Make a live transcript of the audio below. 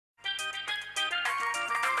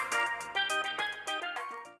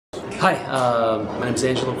Hi, my name is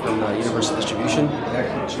Angelo from Universal Distribution,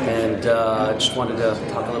 and just wanted to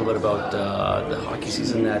talk a little bit about the hockey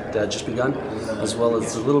season that just begun, as well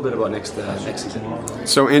as a little bit about next season.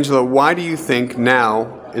 So, Angelo, why do you think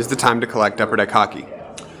now is the time to collect Upper Deck hockey?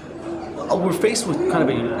 We're faced with kind of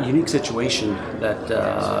a unique situation that,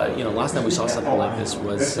 last time we saw something like this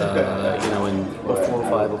was, in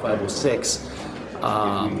 04, 05, 06.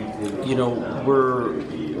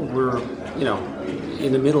 We're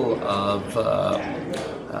in the middle of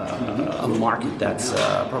a market that's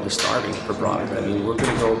probably starving for product. I mean, we're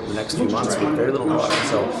going to go the next few months with very little product.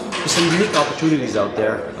 So there's some unique opportunities out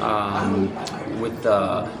there with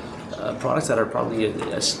products that are probably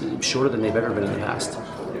shorter than they've ever been in the past.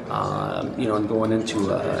 And going into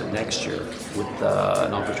next year with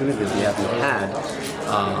an opportunity that we haven't had,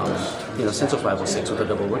 since 05-06 with a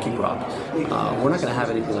double rookie crop. We're not going to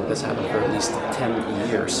have anything like this happen for at least 10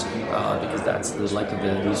 years because that's the length of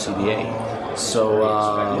the new CBA. So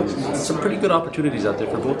some pretty good opportunities out there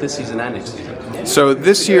for both this season and next season. So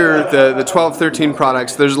this year, the 12-13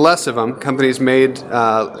 products, there's less of them. Companies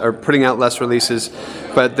are putting out less releases,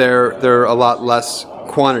 but they're a lot less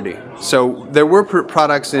quantity. So there were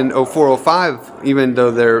products in 04-05, even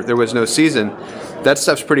though there was no season. That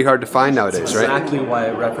stuff's pretty hard to find nowadays, right? Exactly why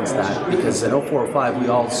I referenced that, because in 04-05 we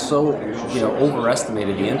all so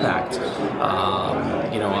overestimated the impact,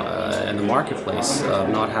 in the marketplace of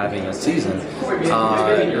not having a season,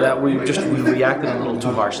 that we reacted a little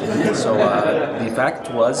too harshly. So the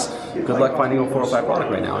fact was, good luck finding a 04-05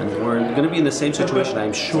 product right now, and we're going to be in the same situation,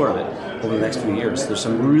 I'm sure of it, over the next few years. There's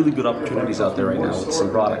some really good opportunities out there right now with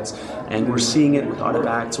some products, and we're seeing it with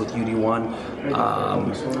Artifacts, with UD1.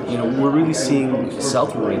 We're really seeing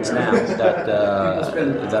sell-through rates now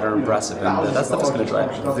that are impressive, and that stuff is going to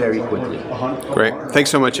drive very quickly. Great. Thanks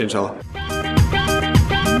so much, Angelo.